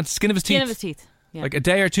by chance. Skin of his teeth. Skin of his teeth. Yeah. Like a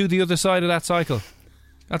day or two the other side of that cycle.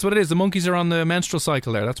 That's what it is. The monkeys are on the menstrual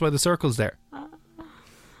cycle there. That's why the circle's there.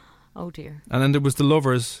 Oh dear. And then there was the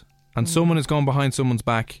lovers, and someone has gone behind someone's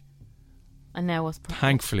back. And now what's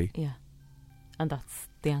thankfully. Yeah. And that's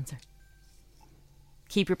the answer.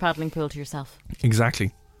 Keep your paddling pool to yourself.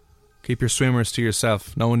 Exactly. Keep your swimmers to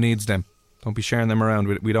yourself. No one needs them. Don't be sharing them around.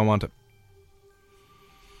 We don't want it.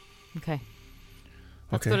 Okay.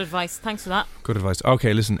 That's good advice. Thanks for that. Good advice.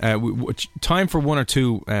 Okay, listen. Time for one or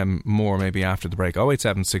two more maybe after the break.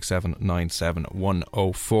 087 97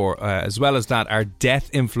 104. As well as that, our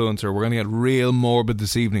death influencer. We're going to get real morbid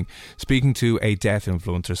this evening. Speaking to a death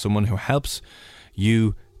influencer, someone who helps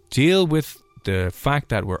you deal with the fact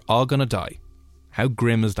that we're all going to die. How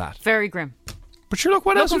grim is that? Very grim. But sure, look,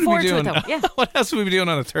 what else would we be doing? Yeah. What else would we be doing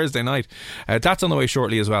on a Thursday night? That's on the way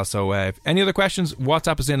shortly as well. So, any other questions?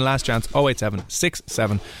 WhatsApp is in. Last chance. 087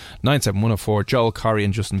 67 97 104. Joel Corry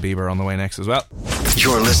and Justin Bieber on the way next as well.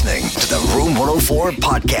 You're listening to the Room 104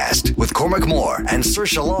 podcast with Cormac Moore and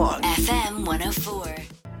Saoirse Long. FM 104.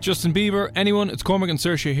 Justin Bieber, anyone, it's Cormac and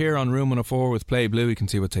Saoirse here on Room 104 with Play Blue. You can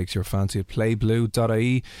see what takes your fancy at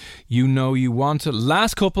playblue.ie. You know you want it.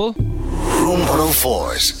 Last couple. Room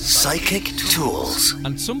 104's Psychic Tools.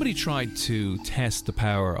 And somebody tried to test the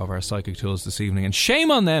power of our psychic tools this evening, and shame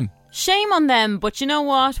on them. Shame on them, but you know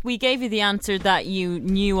what? We gave you the answer that you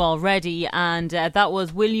knew already, and that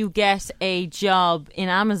was, will you get a job in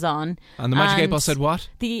Amazon? And the Magic 8 Ball said what?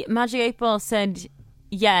 The Magic 8 Ball said,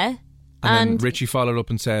 yeah. And then Richie followed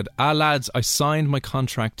up and said, lads, I signed my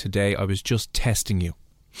contract today. I was just testing you.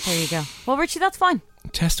 There you go. Well, Richie, that's fine.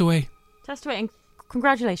 Test away. Test away, and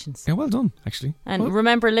congratulations. Yeah, well done, actually. And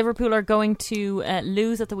remember, Liverpool are going to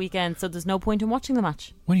lose at the weekend, so there's no point in watching the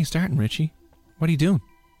match. When are you starting, Richie? What are you doing?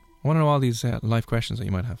 I want to know all these life questions that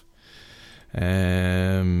you might have.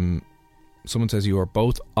 Someone says you are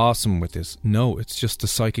both awesome with this. No, it's just the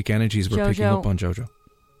psychic energies we're picking up on, Jojo.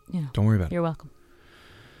 Yeah. Don't worry about it. You're welcome.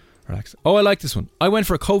 Relax. Oh, I like this one. I went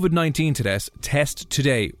for a COVID-19 test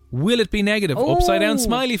today. Will it be negative? Oh. Upside down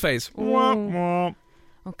smiley face. Okay,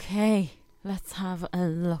 let's have a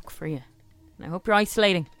look for you. I hope you're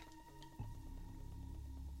isolating.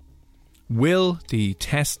 Will the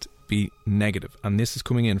test be negative? And this is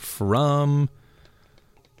coming in from...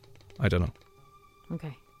 I don't know.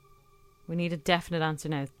 Okay. We need a definite answer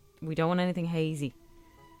now. We don't want anything hazy.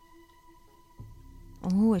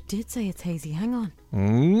 Oh, it did say it's hazy. Hang on.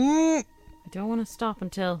 I don't want to stop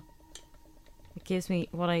until it gives me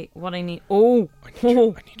what I need. Oh. I need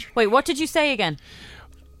your Wait, what did you say again?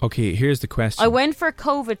 Okay, here's the question. I went for a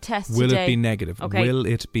COVID test today. Will it be negative? Okay. Will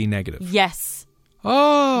it be negative? Yes.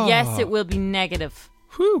 Oh. Yes, it will be negative.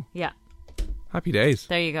 Whew. Yeah. Happy days.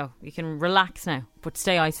 There you go. You can relax now, but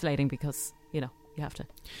stay isolating because, you have to.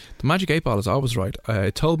 The Magic 8 Ball is always right.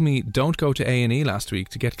 It told me don't go to A&E last week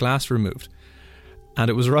to get glass removed. And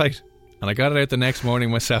it was right. And I got it out the next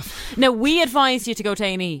morning myself. No, we advised you to go to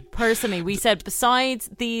A&E. Personally, we said besides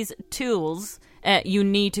these tools, you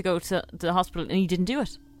need to go to the hospital, and you didn't do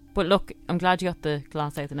it. But look, I'm glad you got the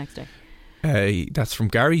glass out the next day. That's from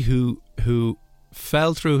Gary, who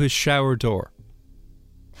fell through his shower door.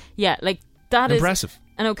 Yeah, like that impressive. Is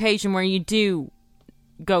an occasion where you do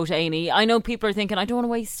go to A&E. I know people are thinking, I don't want to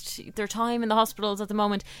waste their time in the hospitals at the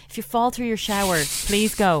moment. If you fall through your shower,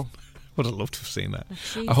 please go. Would have loved to have seen that.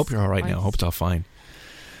 Jeez, I hope you're all right now. I hope it's all fine.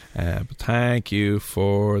 But thank you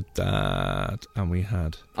for that. And we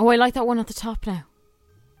had... Oh, I like that one at the top now.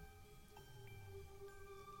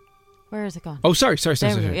 Where is it gone? Oh, sorry.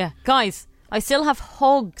 Yeah. Guys, I still have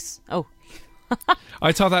hugs. Oh.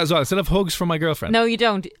 I thought that as well. I still have hugs from my girlfriend. No, you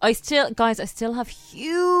don't. I still have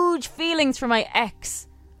huge feelings for my ex.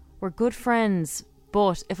 We're good friends.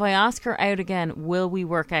 But if I ask her out again, will we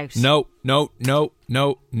work out? No. What do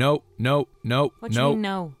you mean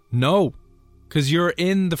no? No. Because you're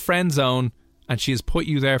in the friend zone and she has put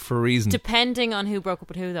you there for a reason. Depending on who broke up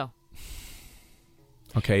with who, though.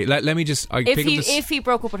 Okay, let me just... If he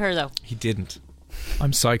broke up with her, though. He didn't.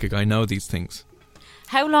 I'm psychic. I know these things.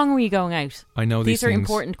 How long were you going out? I know these are things.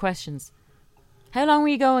 important questions. How long were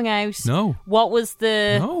you going out? No. What was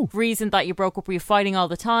the reason that you broke up? Were you fighting all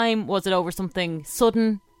the time? Was it over something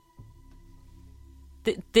sudden?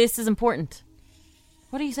 This is important.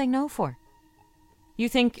 What are you saying no for? You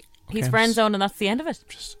think he's friend zone and that's the end of it?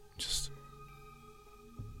 Just.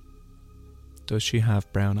 Does she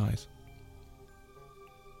have brown eyes?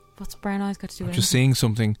 What's brown eyes got to do with it? I'm just seeing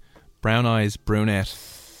something. Brown eyes, brunette.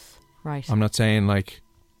 Right. I'm not saying like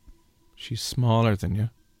she's smaller than you.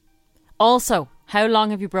 Also, how long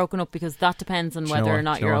have you broken up? Because that depends on whether or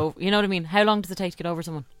not you're over. You know what I mean? How long does it take to get over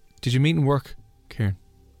someone? Did you meet in work, Kieran?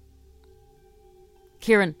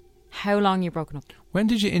 Kieran, how long you broken up? When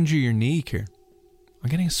did you injure your knee, Kieran? I'm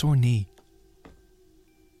getting a sore knee.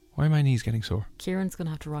 Why are my knees getting sore? Kieran's going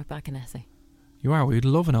to have to write back an essay. You are. We'd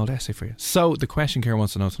love an old essay for you. So, the question Kieran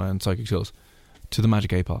wants to know tonight on Psychic Tools to the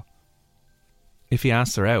Magic 8 Ball. If he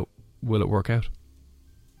asks her out, will it work out?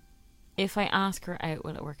 If I ask her out,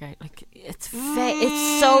 will it work out? Like, it's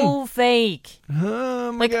it's so vague.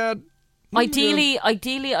 Oh my God. Ideally,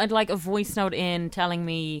 I'd like a voice note in telling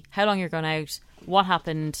me how long you're going out, what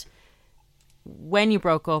happened, when you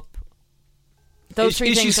broke up. Those three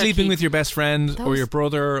things. Is she sleeping key. with your best friend or your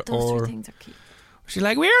brother? Those three things are key. She's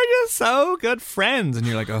like, we're just so good friends. And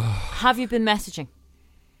you're like, oh. Have you been messaging?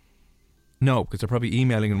 No, because they're probably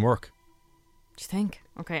emailing in work. Do you think?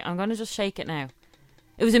 Okay, I'm going to just shake it now.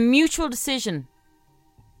 It was a mutual decision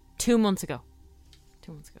 2 months ago.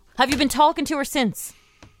 2 months ago. Have you been talking to her since?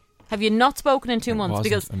 Have you not spoken in 2 months?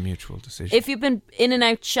 Because a mutual decision. If you've been in and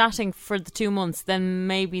out chatting for the 2 months, then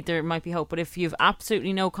maybe there might be hope. But if you've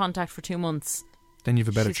absolutely no contact for 2 months, then you've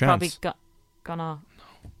a better she's chance. Probably gone off.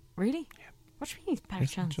 No. Really? Yeah. What do you mean better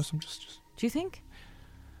chance? Just. Do you think?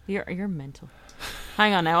 You're mental.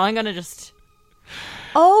 Hang on now. I'm gonna just.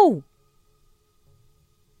 Oh.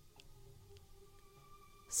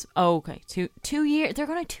 Okay. 2 years. They're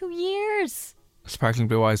going to 2 years. Sparkling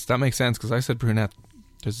blue eyes. That makes sense because I said brunette.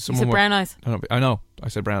 There's someone you said brown eyes. I know. I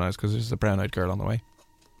said brown eyes because there's a brown-eyed girl on the way.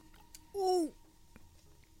 Ooh.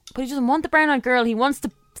 But he doesn't want the brown-eyed girl. He wants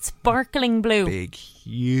the sparkling blue. Big,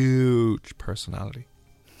 huge personality.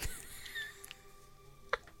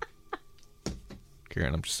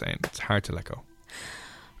 Kieran, I'm just saying, it's hard to let go.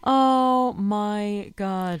 Oh my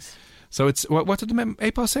God. So it's, what did the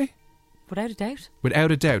 8 Ball say? Without a doubt.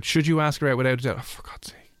 Without a doubt. Should you ask her out without a doubt? Oh, for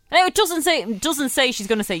God's sake. No, it doesn't say she's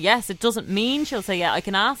going to say yes. It doesn't mean she'll say yeah. I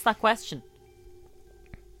can ask that question.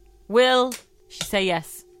 Will she say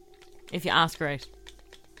yes if you ask her out?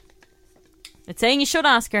 It's saying you should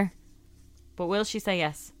ask her, but will she say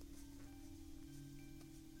yes?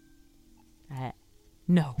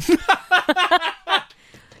 No.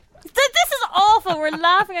 This is awful. We're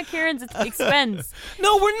laughing at Kieran's expense.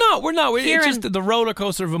 No, we're not. Kieran, it's just the roller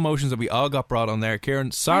coaster of emotions that we all got brought on there.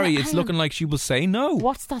 Kieran, sorry, it's looking like she will say no.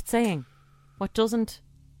 What's that saying? What doesn't?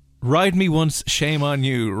 Ride me once, shame on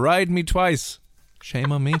you. Ride me twice,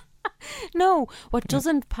 shame on me. No, what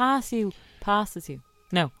doesn't pass you passes you.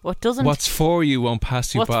 No, what doesn't. What's for you won't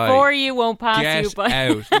pass you by. What's for you won't pass Get you by.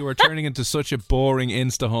 out. You are turning into such a boring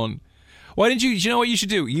insta-hun. Why didn't you? Do you know what you should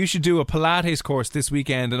do? You should do a Pilates course this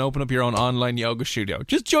weekend and open up your own online yoga studio.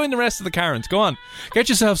 Just join the rest of the Karens. Go on. Get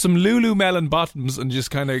yourself some Lululemon bottoms and just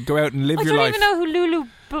kind of go out and live your life. I don't even know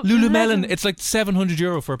who Lululemon. It's like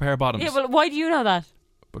 €700 for a pair of bottoms. Yeah, well, why do you know that?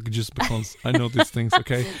 Just because I know these things,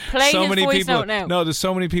 okay? Play so his many voice people. note now. No, there's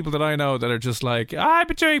so many people that I know that are just like, I've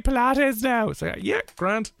been doing Pilates now. It's like, yeah,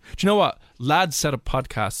 grand. Do you know what? Lads set up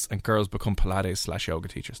podcasts and girls become Pilates/yoga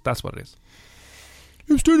teachers. That's what it is.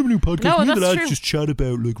 I'm starting a new podcast. No, Me and that's the lads true. just chat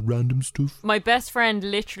about like random stuff. My best friend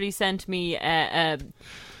literally sent me,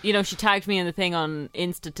 she tagged me in the thing on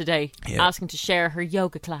Insta today, asking to share her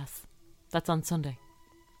yoga class. That's on Sunday.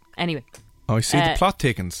 Anyway. Oh, I see the plot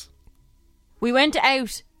thickens. We went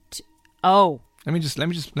out. Let me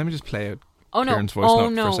just play out. Oh no! Kieran's voice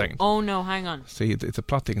note for a second. Oh no! Hang on. See, it's a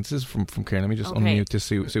plot thickens. This is from Kieran. Let me just unmute to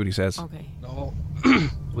see what he says. Okay. No,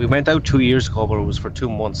 we went out 2 years ago, but it was for 2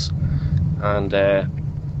 months, and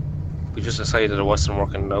we just decided it wasn't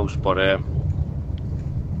working out. But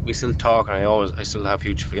we still talk, and I still have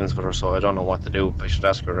huge feelings for her. So I don't know what to do. I should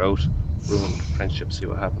ask her out, ruin friendship, see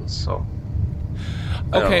what happens. So.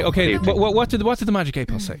 Okay. What did the Magic 8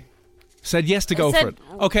 Ball say? Said yes to go for it.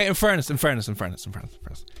 Okay, in fairness.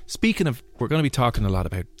 Speaking of, we're going to be talking a lot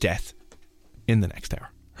about death in the next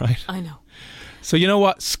hour, right? I know. So you know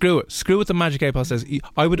what? Screw it. Screw what the Magic 8 Ball says.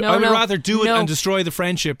 I would rather do it and destroy the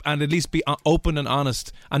friendship and at least be open and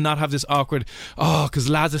honest and not have this awkward, because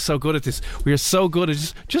lads are so good at this. We are so good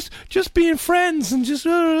at just being friends and just,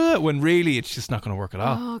 when really it's just not going to work at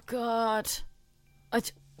all. Oh, God.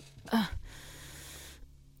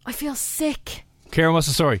 I feel sick. Kieran, what's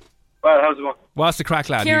the story? Well, how's it going? What's the crack,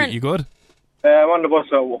 lad? Kieran- You good? I'm on the bus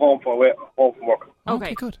home from work.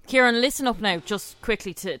 Okay, good. Kieran, listen up now, just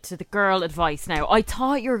quickly to the girl advice now. I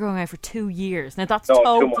thought you were going out for 2 years. Now, that's No, 2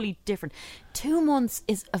 totally different. 2 months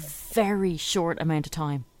is a very short amount of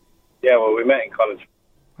time. Yeah, well, we met in college.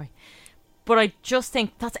 Right. But I just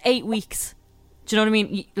think that's 8 weeks. Do you know what I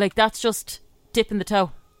mean? Like, that's just dipping the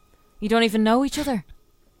toe. You don't even know each other.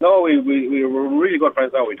 No, we were really good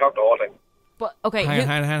friends now. We talked the whole time. But, okay. Hang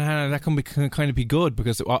on. That can kind of be good,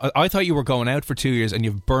 because I thought you were going out for 2 years and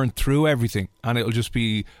you've burned through everything and it'll just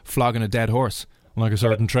be flogging a dead horse. Like a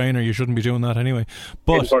certain trainer, you shouldn't be doing that anyway.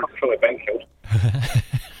 But Throw my bank out.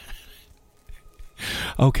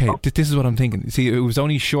 okay, this is what I'm thinking. See, it was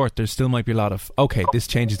only short. There still might be a lot of... Okay, this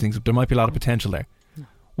changes things. There might be a lot of potential there.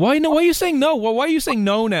 Why no? Why are you saying no? Why are you saying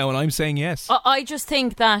no now and I'm saying yes? I just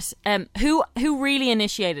think that who really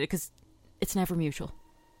initiated it, because it's never mutual.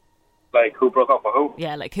 Like, who broke up with who?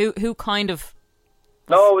 Yeah, like who kind of...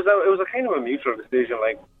 No, it was a kind of a mutual decision.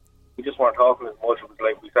 Like, we just weren't talking as much. It was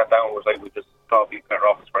like we sat down and it was like we just thought we'd better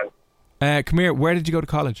off as friends. Come here. Where did you go to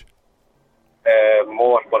college?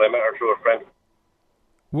 More, but I met her through a friend.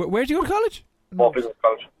 Where did you go to college? More business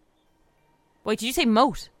college. Wait, did you say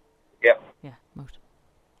Moat? Yeah. Yeah, Moat.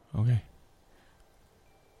 Okay.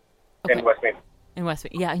 In Westmeath. In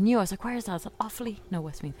Westmeath. Yeah, I knew. I was like, where is that? Is that Offaly? No,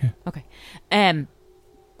 Westmeath. Yeah. Okay.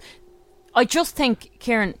 I just think,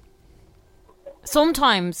 Kieran,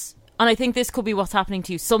 sometimes, and I think this could be what's happening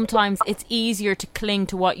to you, sometimes it's easier to cling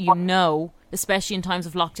to what you know, especially in times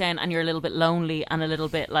of lockdown and you're a little bit lonely and a little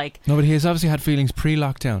bit like... No, but he has obviously had feelings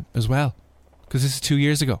pre-lockdown as well, because this is 2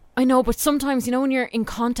 years ago. I know, but sometimes, you know, when you're in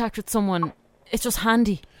contact with someone, it's just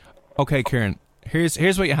handy. Okay, Kieran, here's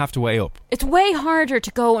what you have to weigh up. It's way harder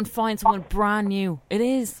to go and find someone brand new. It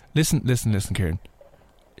is. Listen, Kieran.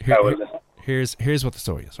 Here's what the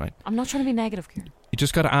story is, right? I'm not trying to be negative, Kieran. You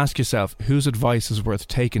just got to ask yourself, whose advice is worth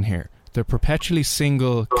taking here? The perpetually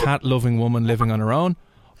single, cat-loving woman living on her own,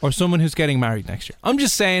 or someone who's getting married next year? I'm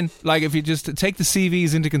just saying, like, if you just take the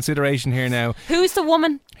CVs into consideration here now. Who's the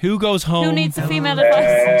woman? Who goes home? Who needs the female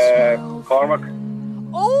advice? Cormac.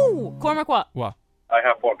 Oh! Cormac what? What? I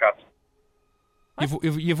have 4 cats.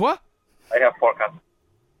 You've what? I have 4 cats.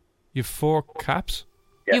 You've 4 caps?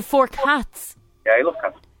 Yeah. You've 4 cats. Yeah, I love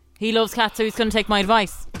cats. He loves cats, so he's going to take my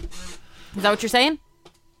advice. Is that what you're saying?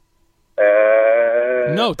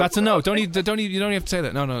 No, that's a no. You don't have to say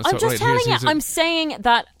that. No. I'm just telling you. I'm saying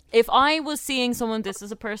that if I was seeing someone, this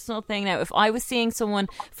is a personal thing now, if I was seeing someone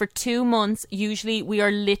for 2 months, usually we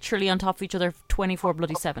are literally on top of each other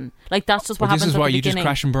 24/7. Like, that's just what happens at the beginning. This is why you just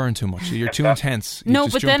crash and burn too much. You're too intense. You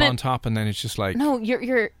just jump on top and then it's just like... No,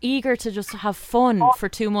 you're eager to just have fun for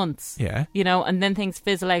 2 months. Yeah. You know, and then things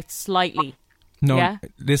fizzle out slightly. No, yeah?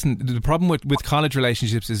 Listen, the problem with college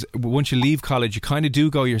relationships is once you leave college, you kind of do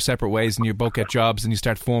go your separate ways and you both get jobs and you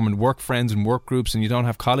start forming work friends and work groups and you don't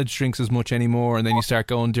have college drinks as much anymore and then you start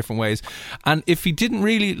going different ways. And if he didn't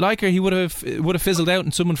really like her, he would have fizzled out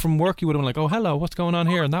and someone from work, he would have been like, oh, hello, what's going on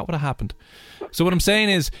here? And that would have happened. So what I'm saying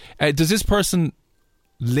is, does this person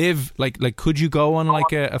live, like could you go on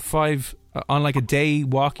like a day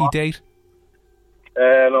walkie date?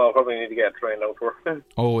 No, I probably need to get a train out for her.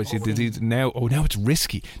 Now it's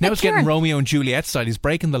risky. Now it's getting Romeo and Juliet style. He's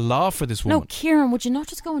breaking the law for this woman. No, Kieran, would you not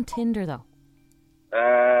just go on Tinder though?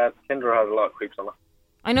 Tinder has a lot of creeps on it.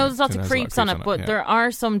 I know there's lots of creeps on it, but there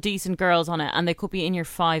are some decent girls on it, and they could be in your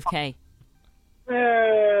 5k.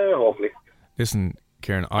 Hopefully. Listen,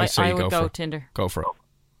 Kieran, I say I would go for it. Tinder. Go for it.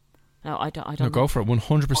 No, I don't. No, go for it.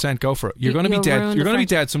 100% go for it. You're going to be dead. You're going to be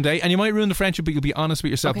dead someday, and you might ruin the friendship, but you'll be honest with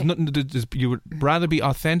yourself. Okay. You would rather be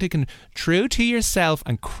authentic and true to yourself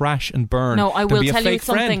and crash and burn. No, I will tell you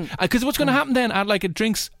something. Because what's going to happen then? At like it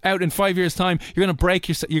drinks out in 5 years' time, you're going to break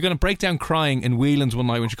yourself. You're going to break down crying in Whelan's one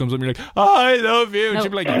night when she comes up. and You're like, oh, I love you, and she'll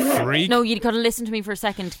be like, you freak. No, you got to listen to me for a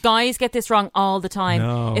second. Guys get this wrong all the time.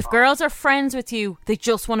 No. If girls are friends with you, they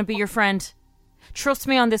just want to be your friend. Trust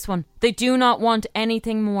me on this one. They do not want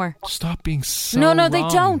anything more. Stop being so No, wrong. they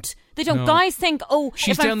don't. They don't. No. Guys think, oh,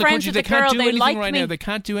 she's if I'm friends with a girl, they like right me. Now. They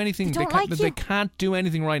can't do anything. They can't do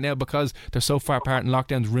anything right now because they're so far apart and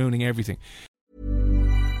lockdown's ruining everything.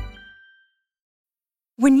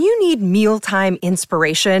 When you need mealtime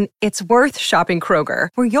inspiration, it's worth shopping Kroger,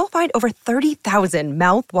 where you'll find over 30,000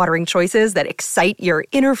 mouth-watering choices that excite your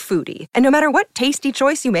inner foodie. And no matter what tasty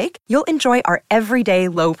choice you make, you'll enjoy our everyday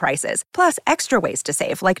low prices, plus extra ways to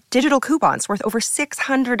save, like digital coupons worth over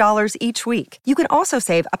 $600 each week. You can also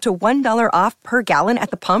save up to $1 off per gallon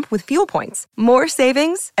at the pump with fuel points. More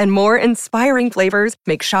savings and more inspiring flavors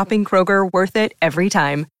make shopping Kroger worth it every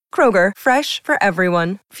time. Kroger, fresh for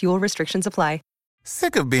everyone. Fuel restrictions apply.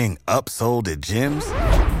 Sick of being upsold at gyms?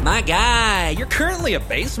 My guy, you're currently a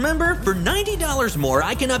base member? For $90 more,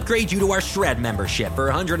 I can upgrade you to our Shred membership. For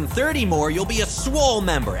 $130 more, you'll be a Swole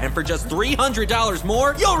member. And for just $300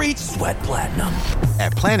 more, you'll reach Sweat Platinum.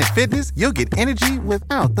 At Planet Fitness, you'll get energy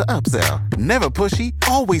without the upsell. Never pushy,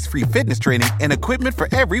 always free fitness training and equipment for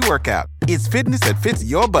every workout. It's fitness that fits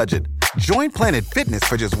your budget. Join Planet Fitness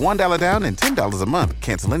for just $1 down and $10 a month.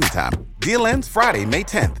 Cancel anytime. Deal ends Friday, May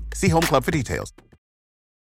 10th. See Home Club for details.